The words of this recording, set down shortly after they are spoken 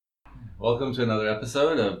Welcome to another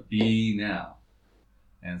episode of Be Now.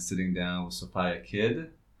 And sitting down with Sophia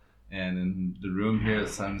Kidd. And in the room here, the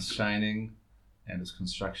sun's shining and there's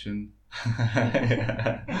construction.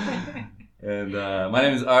 And my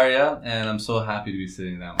name is Arya, and I'm so happy to be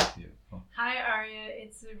sitting down with you. Hi, Arya.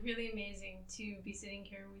 It's really amazing to be sitting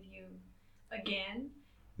here with you again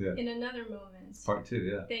in another moment. Part 2,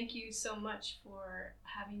 yeah. Thank you so much for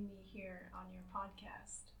having me here on your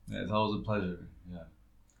podcast. Yeah, it's always a pleasure, yeah.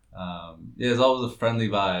 It's always a friendly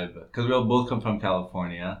vibe because we all both come from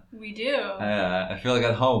California. We do. I feel like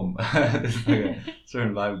at home. There's like a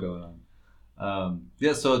certain vibe going on.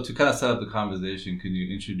 So to kind of set up the conversation, can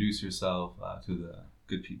you introduce yourself to the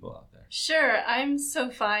good people out there? Sure. I'm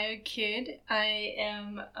Sophia Kidd. I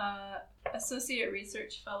am an Associate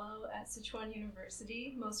Research Fellow at Sichuan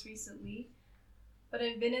University, most recently. But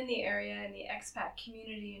I've been in the area in the expat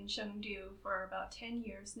community in Chengdu for about 10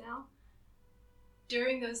 years now.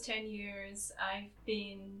 During those 10 years, I've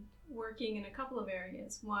been working in a couple of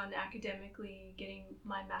areas. One, academically, getting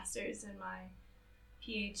my master's and my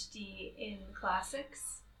PhD in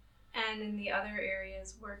classics. And in the other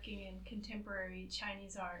areas, working in contemporary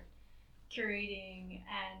Chinese art, curating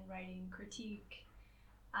and writing critique,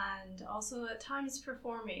 and also at times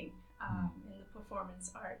performing in the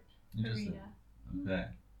performance art arena. Okay.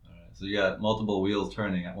 All right. So you got multiple wheels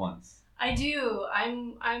turning at once. I do.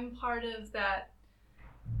 I'm part of that.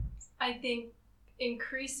 I think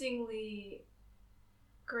increasingly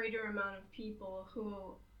greater amount of people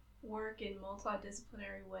who work in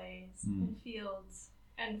multidisciplinary ways in fields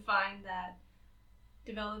and find that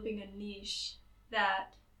developing a niche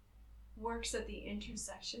that works at the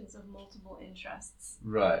intersections of multiple interests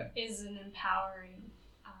is an empowering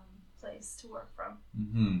place to work from.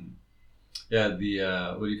 Mm-hmm. Yeah,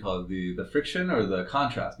 the what do you call it? The friction or the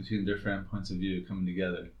contrast between different points of view coming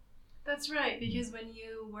together. That's right, because when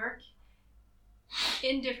you work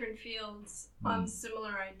in different fields on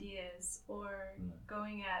similar ideas or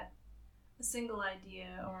going at a single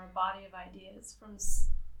idea or a body of ideas from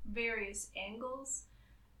various angles,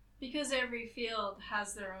 because every field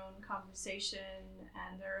has their own conversation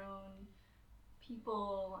and their own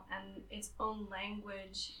people and its own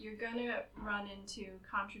language, you're going to run into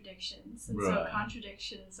contradictions. And so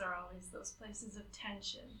contradictions are always those places of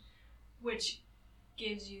tension, which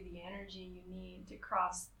gives you the energy you need to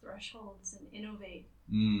cross thresholds and innovate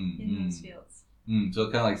in those fields. So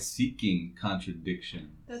kind of like seeking contradiction.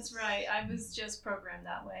 That's right. I was just programmed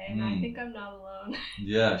that way, and I think I'm not alone.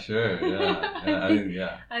 Yeah, sure.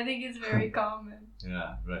 Yeah. I think it's very common.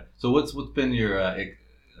 Yeah, right. So what's been your like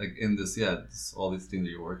in this all these things that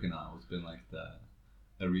you're working on? What's been like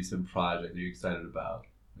a recent project that you're excited about?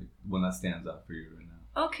 Like one that stands out for you right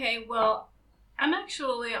now? Okay, well, I'm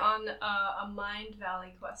actually on a Mind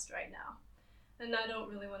Valley quest right now. And I don't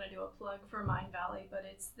really want to do a plug for Mind Valley, but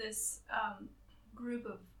it's this group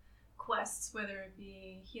of quests, whether it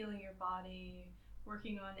be healing your body,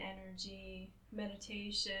 working on energy,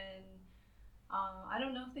 meditation. I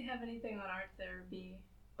don't know if they have anything on art therapy,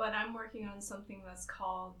 but I'm working on something that's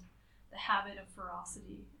called the habit of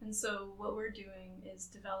ferocity. And so what we're doing is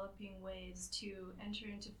developing ways to enter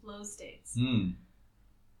into flow states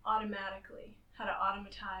automatically. How to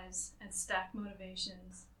automatize and stack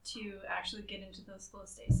motivations to actually get into those flow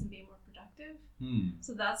states and be more productive.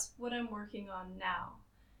 So that's what I'm working on now.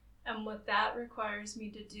 And what that requires me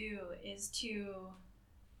to do is to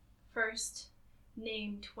first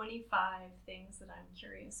name 25 things that I'm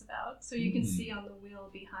curious about. So you can see on the wheel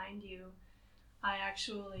behind you, I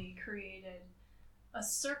actually created a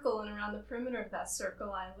circle, and around the perimeter of that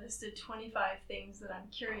circle, I listed 25 things that I'm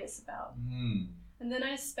curious about. And then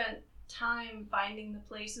I spent time finding the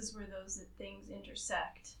places where those things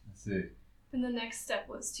intersect. I see. And the next step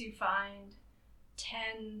was to find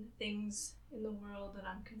 10 things in the world that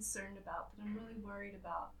I'm concerned about, that I'm really worried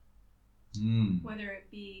about. Whether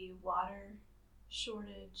it be water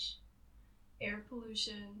shortage, air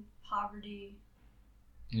pollution, poverty.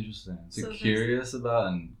 Interesting. So curious about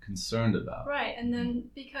and concerned about. Right, and then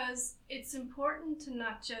because it's important to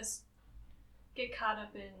not just get caught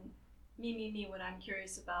up in me, what I'm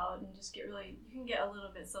curious about, and just you can get a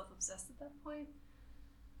little bit self-obsessed at that point.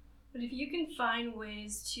 But if you can find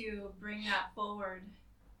ways to bring that forward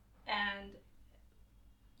and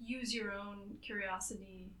use your own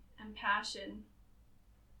curiosity and passion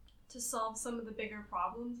to solve some of the bigger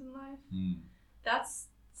problems in life, that's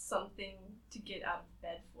something to get out of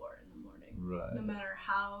bed for in the morning. Right. No matter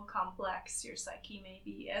how complex your psyche may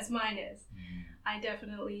be, as mine is. I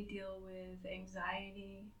definitely deal with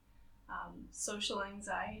anxiety, social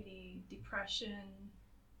anxiety, depression,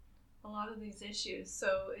 a lot of these issues.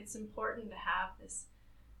 So it's important to have this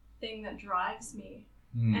thing that drives me.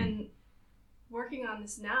 Mm. And working on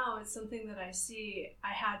this now, it's something that I see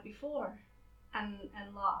I had before and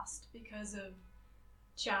lost because of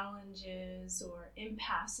challenges or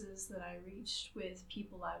impasses that I reached with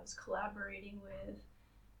people I was collaborating with,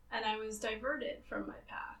 and I was diverted from my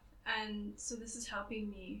path. And so this is helping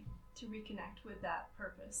me to reconnect with that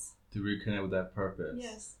purpose. To reconnect with that purpose.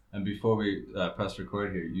 Yes. And before we press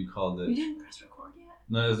record here, you called it... You didn't press record yet?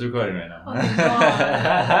 No, it's recording right now. Oh my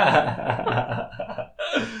God.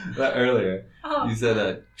 But earlier, Oh. you said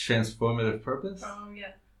a transformative purpose? Oh,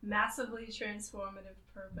 yeah. Massively transformative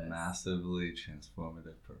purpose. Massively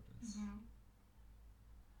transformative purpose. Mm-hmm.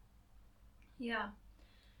 Yeah.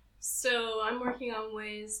 So I'm working on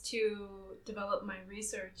ways to develop my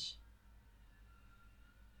research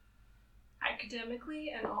academically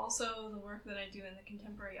and also the work that I do in the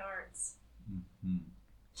contemporary arts Mm-hmm.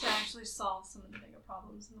 to actually solve some of the bigger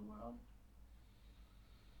problems in the world.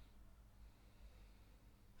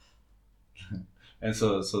 And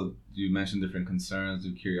so you mentioned different concerns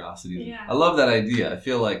and curiosities. Yeah. I love that idea. I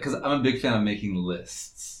feel like, because I'm a big fan of making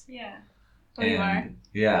lists. Yeah. Oh, you are?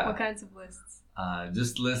 Yeah. What kinds of lists?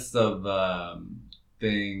 Just lists of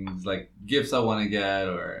things like gifts I want to get,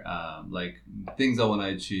 or like things I want to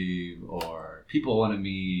achieve, or people I want to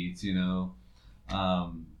meet, you know.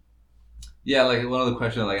 Yeah, like one of the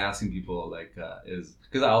questions I like asking people like is,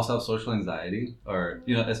 because I also have social anxiety, or,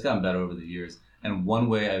 you know, it's gotten better over the years. And one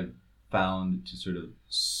way I've found to sort of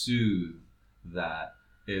soothe that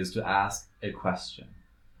is to ask a question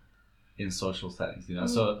in social settings, you know.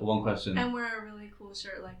 So one question. And wear a really cool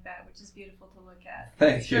shirt like that, which is beautiful to look at.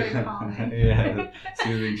 Thank it's you. Very calming. Yeah,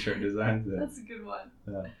 soothing shirt designs. Yeah. That's a good one.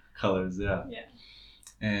 Colors, yeah. Yeah.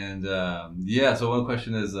 And yeah, so one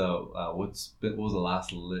question is, what was the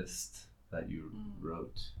last list that you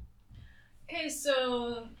wrote? Okay,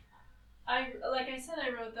 so I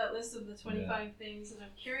wrote that list of the 25 things that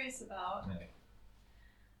I'm curious about,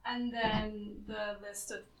 and then the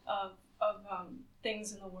list of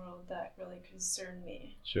things in the world that really concern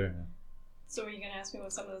me. Sure. So were you going to ask me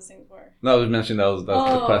what some of those things were? No, I was mentioning that was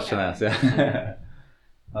the question okay. I asked. Yeah.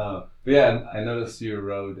 But yeah, I noticed you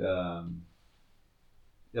wrote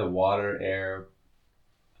water, air,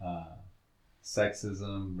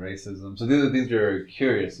 sexism, racism. So these are things you're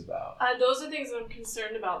curious about. Those are things I'm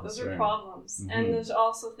concerned about. Those are problems. Mm-hmm. And there's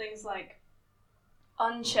also things like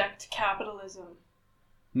unchecked capitalism.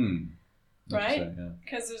 Right?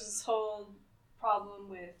 Because there's this whole problem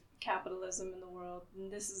with capitalism in the world,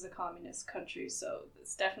 and this is a communist country, so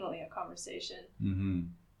it's definitely a conversation. Mm-hmm.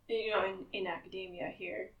 You know, in academia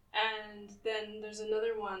here. And then there's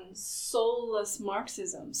another one, soulless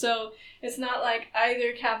Marxism. So it's not like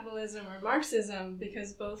either capitalism or Marxism,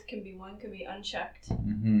 because both can be, one can be unchecked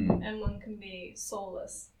and one can be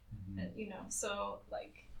soulless. And, you know, so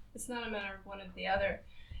like it's not a matter of one or the other.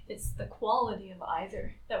 It's the quality of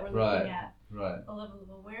either that we're looking at. Right. A level of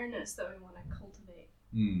awareness that we want to cultivate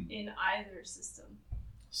in either system.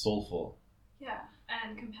 Soulful. Yeah,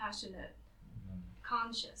 and compassionate,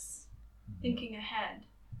 conscious, thinking ahead,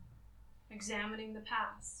 examining the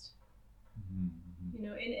past. You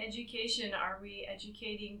know, in education, are we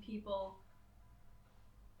educating people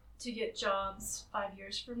to get jobs 5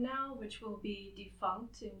 years from now, which will be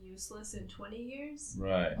defunct and useless in 20 years?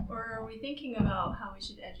 Right. Or are we thinking about how we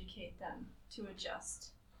should educate them to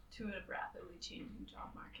adjust to a rapidly changing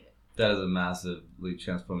job market? That is a massively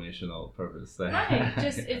transformational purpose there. Right,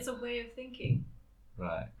 just it's a way of thinking.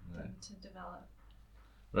 Right. To develop.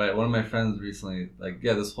 Right. One of my friends recently, like,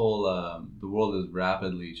 this whole the world is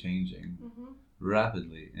rapidly changing,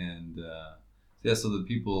 rapidly, and so the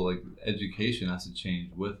people, like, education has to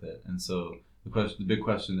change with it, and so the big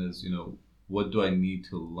question is, you know, what do I need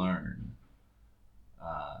to learn?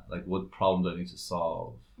 Like, what problem do I need to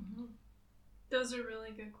solve? Those are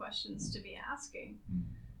really good questions to be asking.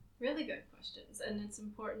 Really good questions, and it's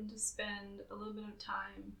important to spend a little bit of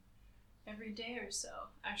time every day or so,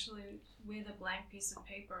 actually, with a blank piece of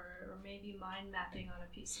paper, or maybe mind mapping on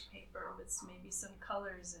a piece of paper with maybe some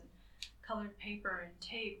colors and colored paper and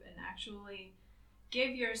tape, and actually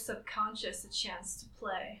give your subconscious a chance to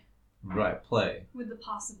play. Right, play. With the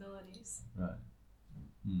possibilities. Right.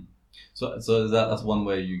 So that's one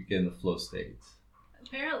way you get in the flow state.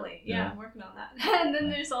 Apparently, I'm working on that. And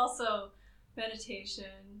then there's also meditation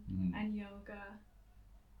and yoga,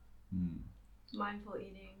 mindful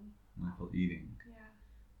eating. Mindful eating. Yeah.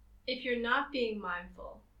 If you're not being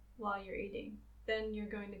mindful while you're eating, then you're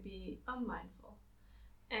going to be unmindful.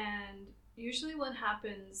 And usually what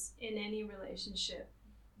happens in any relationship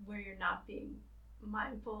where you're not being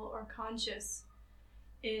mindful or conscious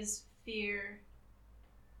is fear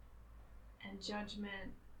and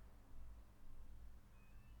judgment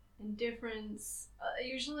indifference.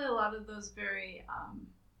 Usually a lot of those very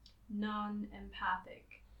non-empathic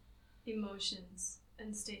emotions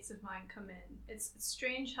and states of mind come in. It's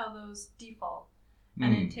strange how those default,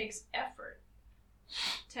 and it takes effort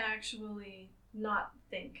to actually not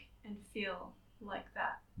think and feel like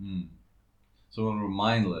that. So when we're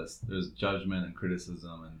mindless, there's judgment and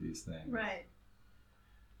criticism and these things. Right.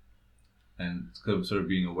 And it's kind of sort of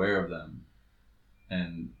being aware of them.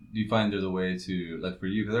 And do you find there's a way to, like for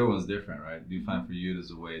you, because everyone's different, right? Do you find for you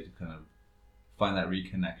there's a way to kind of find that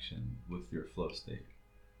reconnection with your flow state?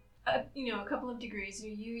 A couple of degrees.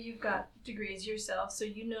 You've got degrees yourself, so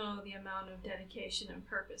you know the amount of dedication and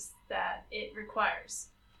purpose that it requires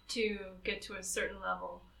to get to a certain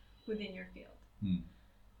level within your field.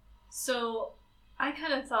 So I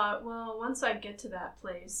kind of thought, well, once I get to that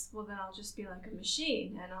place, well, then I'll just be like a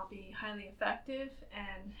machine and I'll be highly effective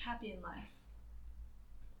and happy in life.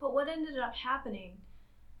 But what ended up happening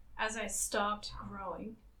as I stopped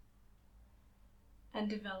growing and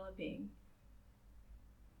developing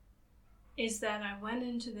is that I went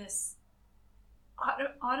into this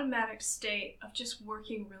automatic state of just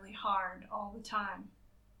working really hard all the time.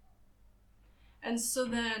 And so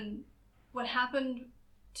then what happened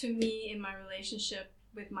to me in my relationship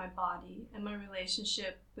with my body and my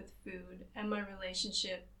relationship with food and my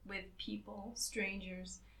relationship with people,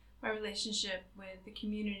 strangers, my relationship with the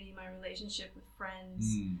community, my relationship with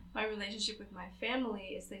friends, my relationship with my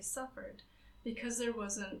family, is they suffered because there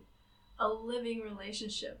wasn't a living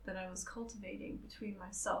relationship that I was cultivating between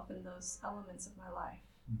myself and those elements of my life.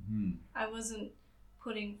 I wasn't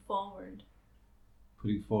putting forward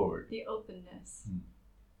the openness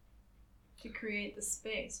to create the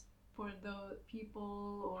space for the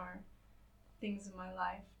people or things in my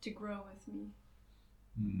life to grow with me.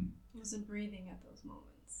 I wasn't breathing at those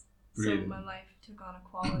moments. So my life took on a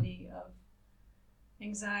quality of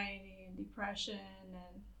anxiety and depression,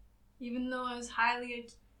 and even though I was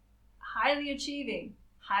highly achieving,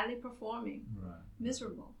 highly performing,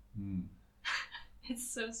 miserable. It's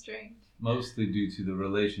so strange. Mostly due to the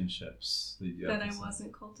relationships that I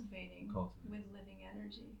wasn't cultivating with living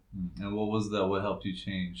energy. And what helped you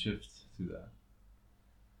shift through that?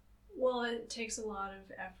 Well, it takes a lot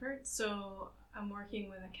of effort. So I'm working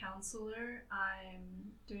with a counselor.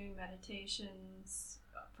 I'm doing meditations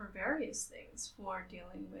for various things, for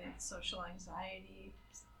dealing with social anxiety,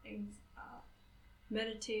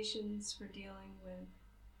 meditations for dealing with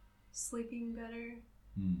sleeping better,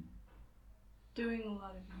 doing a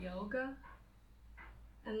lot of yoga,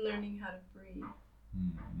 and learning how to breathe.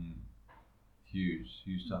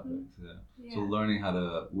 Huge topics. So learning how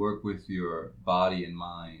to work with your body and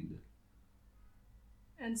mind.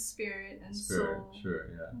 And spirit and soul. Sure,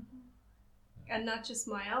 And not just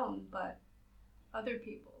my own, but other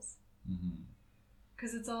people's.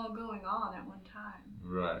 Because it's all going on at one time.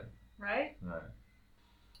 Right?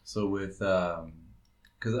 So with,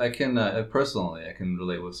 because I can, personally, I can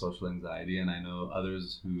relate with social anxiety, and I know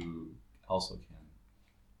others who also can.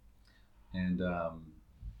 And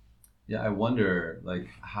I wonder, like,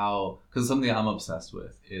 how, because something I'm obsessed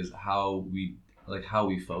with is how we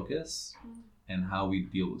focus and how we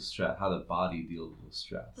deal with stress, how the body deals with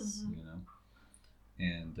stress, you know,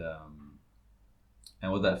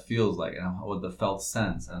 and what that feels like, and what the felt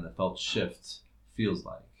sense and the felt shift feels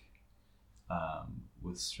like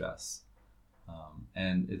with stress.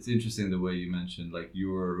 And it's interesting the way you mentioned, like, you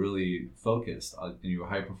were really focused and you were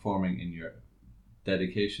high performing in your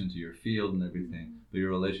dedication to your field and everything, but your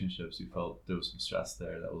relationships, you felt there was some stress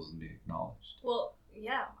there that wasn't being acknowledged. Well,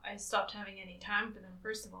 yeah, I stopped having any time for them,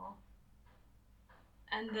 first of all.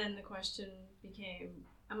 And then the question became,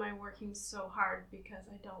 am I working so hard because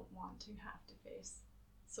I don't want to have to face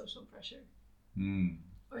social pressure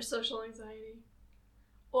or social anxiety?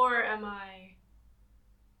 Or am I,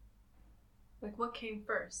 like, what came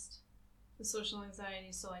first? The social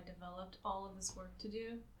anxiety, so I developed all of this work to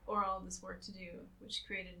do, or all of this work to do, which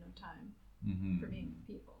created no time for being with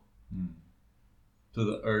people. So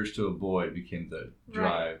the urge to avoid became the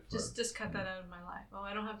drive. Right. Just cut that out of my life. Oh,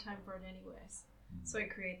 I don't have time for it anyways. So I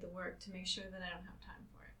create the work to make sure that I don't have time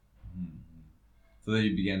for it. So then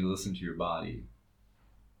you began to listen to your body.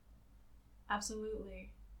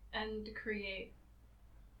 Absolutely. And to create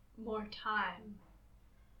more time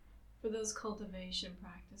for those cultivation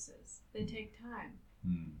practices. They take time.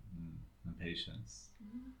 And patience.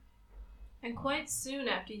 And quite soon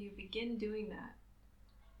after you begin doing that,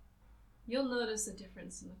 you'll notice a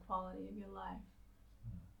difference in the quality of your life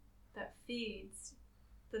that feeds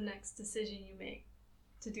the next decision you make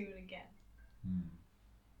to do it again.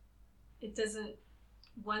 It doesn't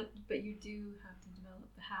want, but you do have to develop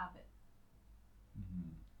the habit.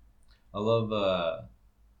 I love.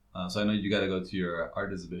 So I know you got to go to your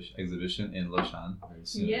art exhibition in Loshan very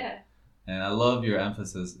soon. Yeah. And I love your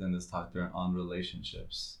emphasis in this talk there on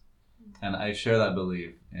relationships. And I share that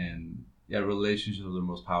belief in, relationships are the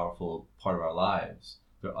most powerful part of our lives.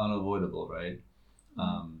 They're unavoidable, right?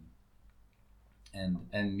 And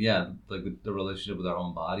like the relationship with our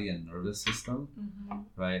own body and nervous system,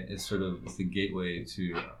 right? It's the gateway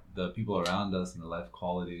to the people around us and the life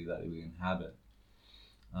quality that we inhabit.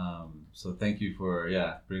 So thank you for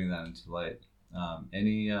bringing that into light.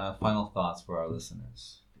 Any final thoughts for our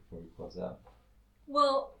listeners before we close out?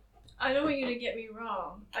 Well, I don't want you to get me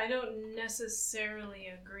wrong. I don't necessarily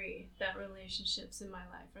agree that relationships in my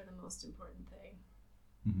life are the most important thing.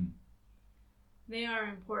 Mm-hmm. They are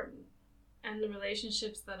important. And the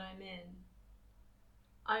relationships that I'm in,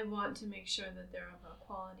 I want to make sure that they're of a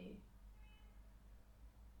quality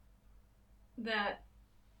that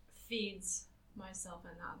feeds myself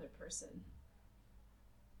and the other person.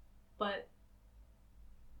 But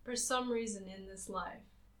for some reason in this life,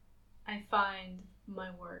 I find my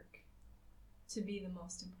work to be the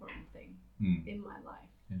most important thing in my life.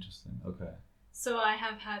 Interesting. Okay. So I've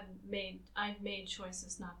made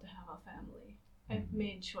choices not to have a family. I've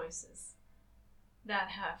made choices that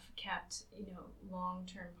have kept,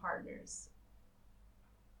 long-term partners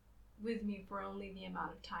with me for only the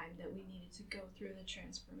amount of time that we needed to go through the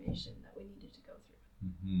transformation that we needed to go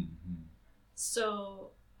through.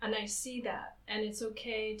 So, and I see that, and it's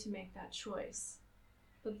okay to make that choice.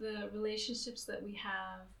 But the relationships that we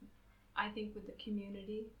have, I think, with the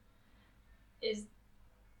community is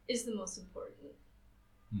the most important.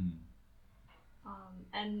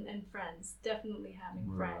 And friends, definitely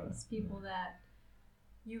having friends, people that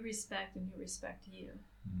you respect and who respect you.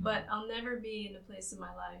 But I'll never be in a place in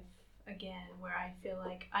my life again where I feel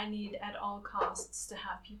like I need at all costs to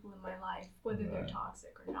have people in my life, whether they're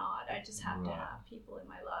toxic or not. I just have to have people in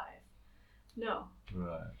my life. No.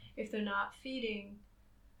 If they're not feeding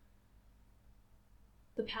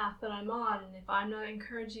the path that I'm on, and if I'm not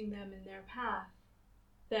encouraging them in their path,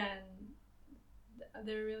 then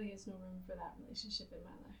there really is no room for that relationship in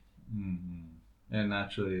my life. And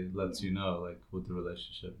naturally lets you know like what the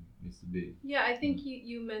relationship needs to be. Yeah, I think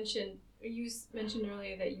you mentioned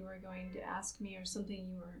earlier that you were going to ask me, or something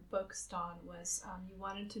you were focused on was you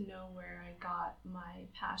wanted to know where I got my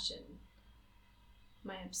passion,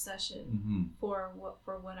 my obsession for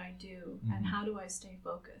what I do, and how do I stay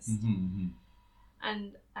focused.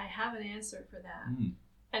 And I have an answer for that.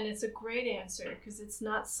 And it's a great answer because it's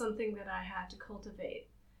not something that I had to cultivate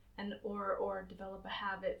and or develop a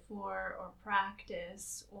habit for, or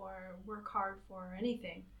practice, or work hard for, or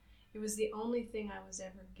anything. It was the only thing I was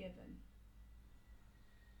ever given.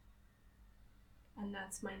 And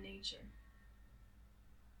that's my nature.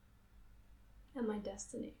 And my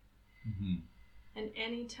destiny. And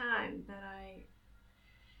any time that I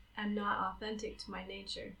am not authentic to my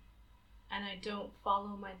nature and I don't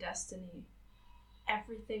follow my destiny,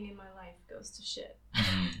 everything in my life goes to shit.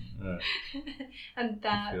 And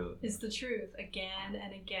that is the truth again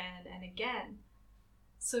and again and again.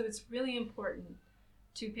 So it's really important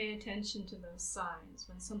to pay attention to those signs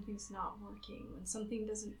when something's not working, when something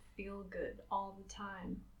doesn't feel good all the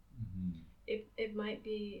time. It might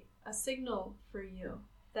be a signal for you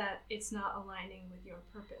that it's not aligning with your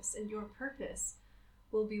purpose, and your purpose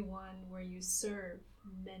will be one where you serve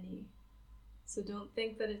many. So don't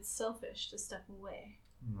think that it's selfish to step away.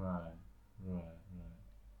 Right.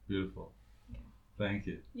 Beautiful. Thank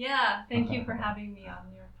you. Yeah, thank you for having me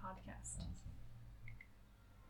on your podcast.